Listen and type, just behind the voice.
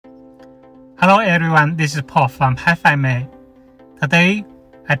Hello everyone, this is Paul from Hi-Fi May. Today,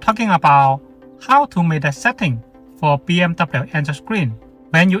 I'm talking about how to make a setting for BMW Android screen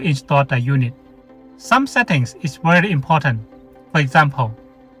when you install the unit. Some settings is very important. For example,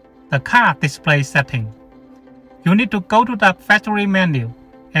 the car display setting. You need to go to the factory menu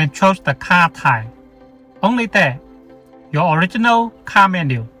and choose the car type. Only there, your original car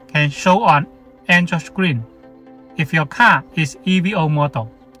menu can show on Android screen. If your car is EVO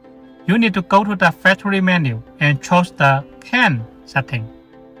model, you need to go to the factory menu and choose the CAN setting.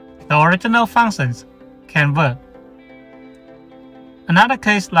 The original functions can work. Another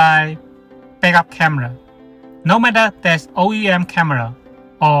case like backup camera. No matter there's OEM camera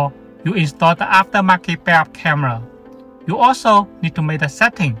or you install the aftermarket backup camera, you also need to make the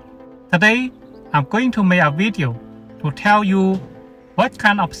setting. Today, I'm going to make a video to tell you what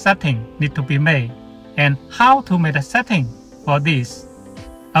kind of setting need to be made and how to make a setting for this.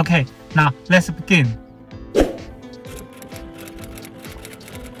 Okay, now let's begin.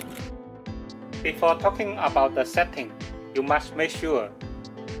 Before talking about the setting, you must make sure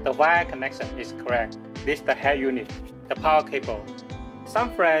the wire connection is correct. This is the head unit, the power cable.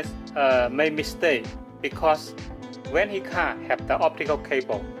 Some friends make mistake because when he can't have the optical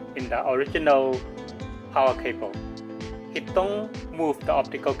cable in the original power cable, he don't move the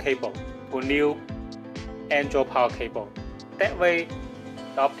optical cable to new Android power cable. That way,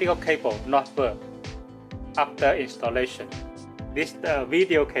 the optical cable not work after installation. This is the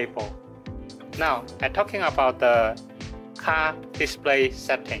video cable. Now, I'm talking about the car display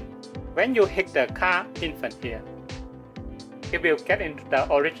setting. When you hit the car infant here, it will get into the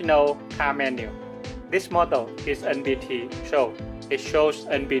original car menu. This model is NBT, so it shows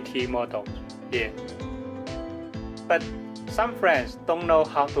NBT model here. But some friends don't know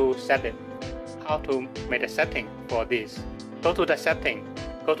how to set it, how to make a setting for this. Go to the setting,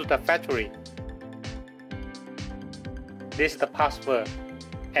 go to the factory. This is the password,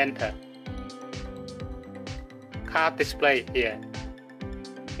 enter. Car display here.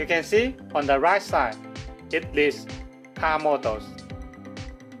 You can see on the right side, it lists car models.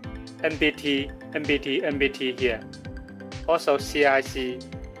 NBT, NBT, NBT here. Also CIC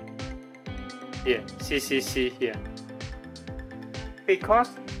here, CCC here. Because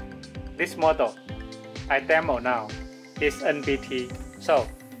this model I demo now is NBT, so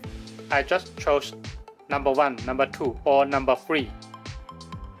I just chose number 1, number 2 or number 3.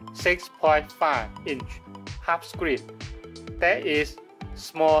 6.5 inch half screen. That is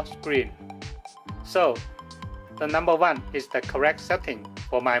small screen. So the number 1 is the correct setting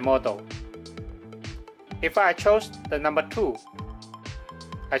for my model. If I chose the number 2,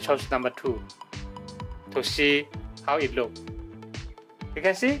 I chose number 2 to see how it looks. You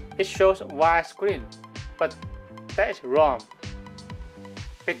can see it shows wide screen, but that is wrong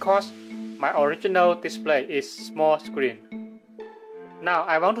because my original display is small screen. Now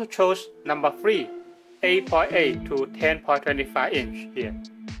I want to choose number 3, 8.8 to 10.25 inch here.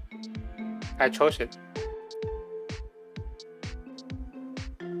 I chose it.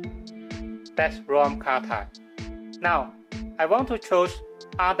 That's wrong car type. Now I want to choose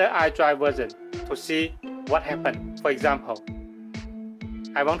other iDrive version to see what happened. For example,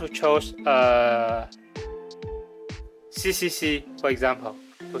 I want to choose CCC, for example,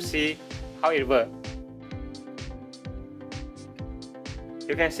 to see how it works.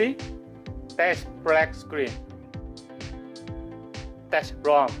 You can see that's black screen. That's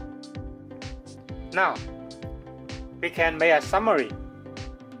wrong. Now we can make a summary.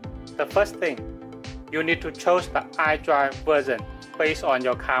 The first thing, you need to choose the iDrive version based on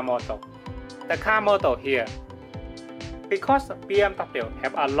your car model. The car model here, because BMW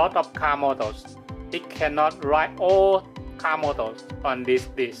have a lot of car models, it cannot write all car models on this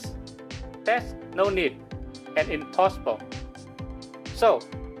list. That's no need and impossible. So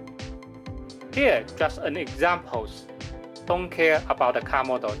here just an example. Don't care about the car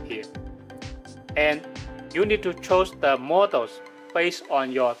model here. And you need to choose the models based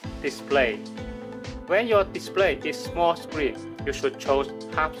on your display. When your display is small screen, you should choose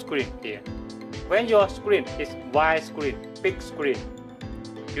half screen here. When your screen is wide screen, big screen,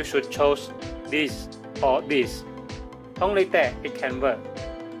 you should choose this or this. Only then it can work.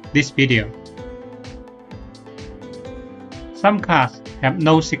 This video. Some cars have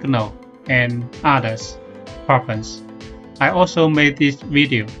no signal and others problems. I also made this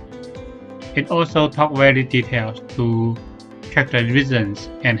video. It also talk very detailed to check the reasons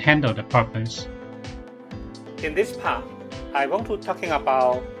and handle the problems. In this part, I want to talking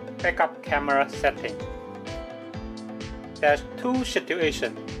about backup camera setting. There's two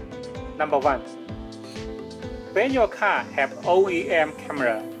situations. Number 1, when your car have OEM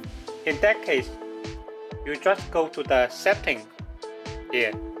camera, In that case, you just go to the setting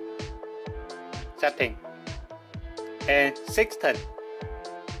here, setting, and system.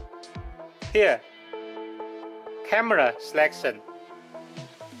 Here, camera selection.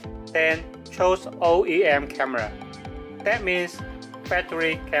 Then choose OEM camera. That means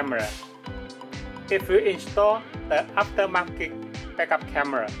factory camera. If you install the aftermarket backup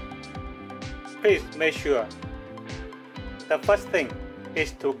camera, please make sure the first thing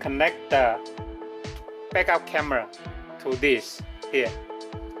is to connect the backup camera to this here.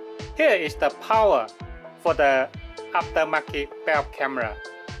 Here is the power for the aftermarket backup camera.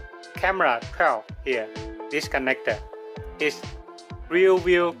 Camera 12 here. This connector is rear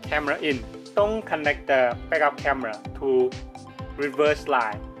view camera in. Don't connect the backup camera to reverse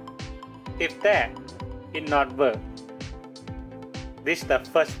line. If that is not work, this is the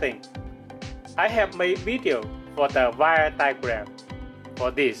first thing. I have made video for the wire diagram for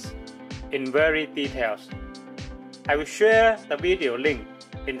this in very details. I will share the video link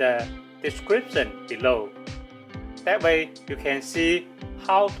in the description below. That way you can see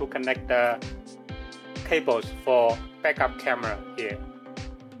how to connect the cables for backup camera here.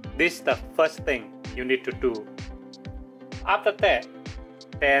 This is the first thing you need to do. After that,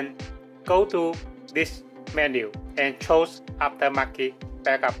 then go to this menu and choose aftermarket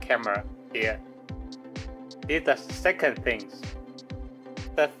backup camera here. This is the second thing.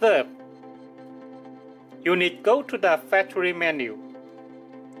 The third, you need to go to the factory menu.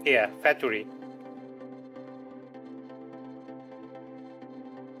 Here, factory.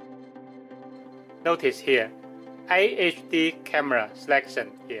 Notice here, HD camera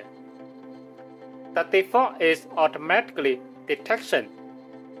selection here. The default is automatically detection.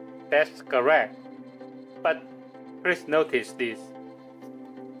 That's correct. But please notice this.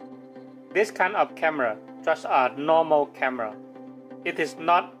 This kind of camera just a normal camera. It is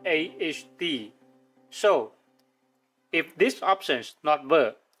not HD. So, if this option is not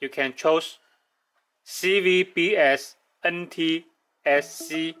work, you can choose CVBS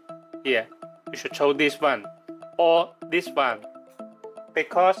NTSC here. You should choose this one or this one,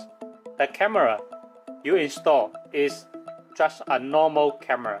 because the camera you install is just a normal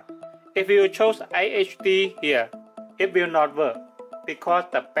camera. If you choose HD here, it will not work because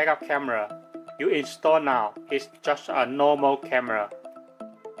the backup camera you install now is just a normal camera.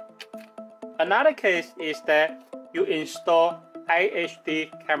 Another case is that you install HD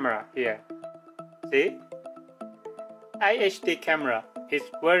camera here. See? HD camera is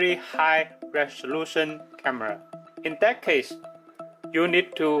very high resolution camera. In that case, you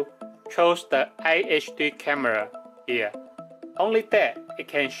need to choose the HD camera here. Only that it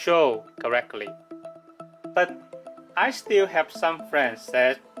can show correctly. But I still have some friends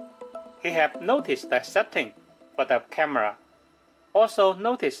that he have noticed the setting for the camera. Also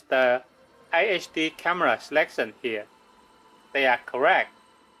notice the HD camera selection here. They are correct.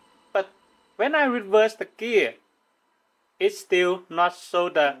 But when I reverse the gear, it still not show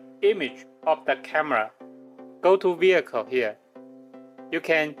the image of the camera. Go to vehicle here. You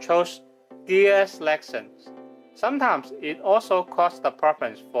can choose gear selections. Sometimes it also causes the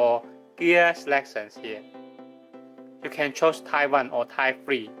problems for gear selections here. You can choose type 1 or type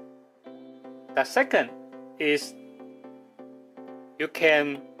 3. The second is you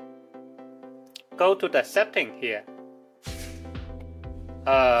can go to the setting here.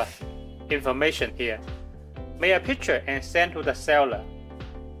 Information here. Make a picture and send to the seller.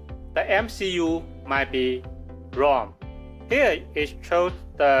 The MCU might be wrong. Here it shows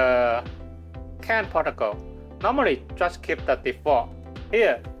the CAN protocol. Normally just keep the default.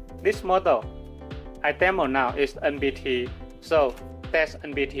 Here, this model I demo now is NBT, so that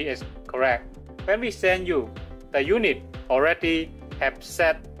NBT is correct. When we send you, the unit already have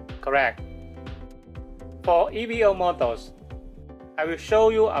set correct. For EVO models, I will show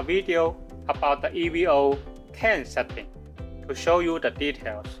you a video about the EVO CAN setting to show you the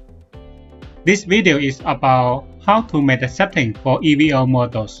details. This video is about how to make the setting for EVO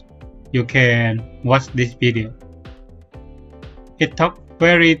models. You can watch this video. It talks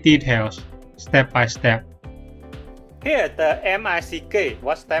very details, step by step. Here the MIC gate,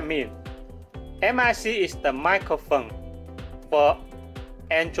 what's that mean? MIC is the microphone for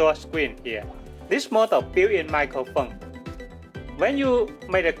Android screen here. This model built-in microphone. When you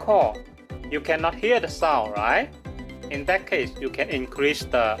make a call, you cannot hear the sound, right? In that case, you can increase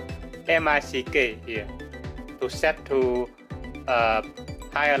the MIC gate here to set to a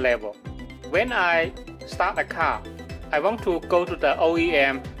higher level. When I start a car, I want to go to the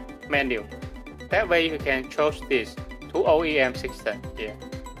OEM menu. That way you can choose this to OEM system here.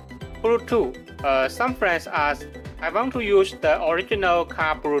 Bluetooth. Some friends ask I want to use the original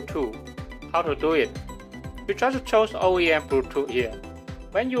car Bluetooth. How to do it? You just choose OEM Bluetooth here.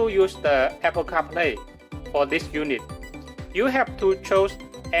 When you use the Apple CarPlay for this unit, you have to choose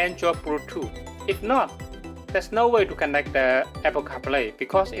Android Bluetooth. If not, there's no way to connect the Apple CarPlay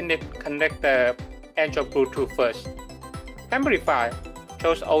because it needs to connect the Android Bluetooth first. Amplifier,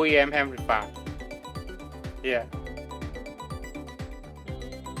 choose OEM amplifier. Here.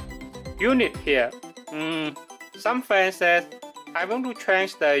 Unit here. Some friends said, I want to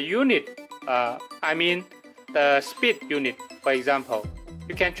change the unit, the speed unit, for example.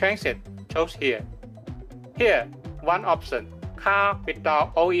 You can change it, choose here. Here, one option, car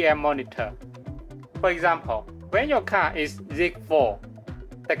without OEM monitor. For example, when your car is Z4,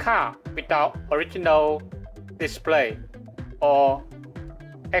 the car without original display, or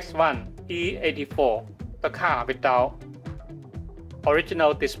X1 E84, the car without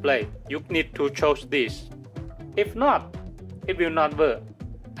original display, you need to choose this. If not, it will not work.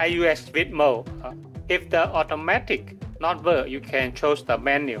 iOS with mode. If the automatic not work, you can choose the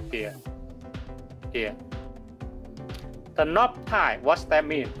menu here. Here. The knob type, what's that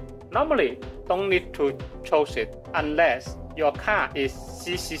mean? Normally, don't need to choose it unless your car is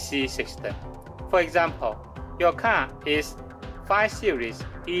CCC system. For example, your car is 5 Series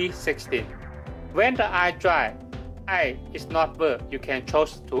E16. When the iDrive I is not work, you can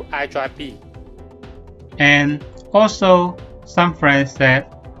choose to iDrive B. And also, some friends said,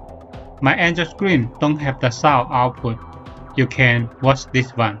 my Android screen don't have the sound output. You can watch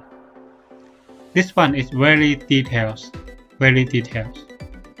this one. This one is very detailed.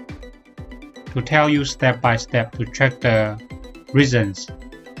 To tell you step by step to check the reasons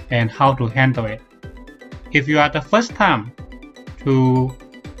and how to handle it. If you are the first time to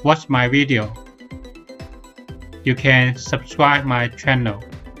watch my video, you can subscribe my channel.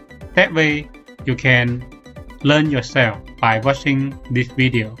 That way you can learn yourself by watching these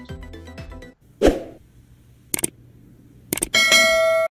videos.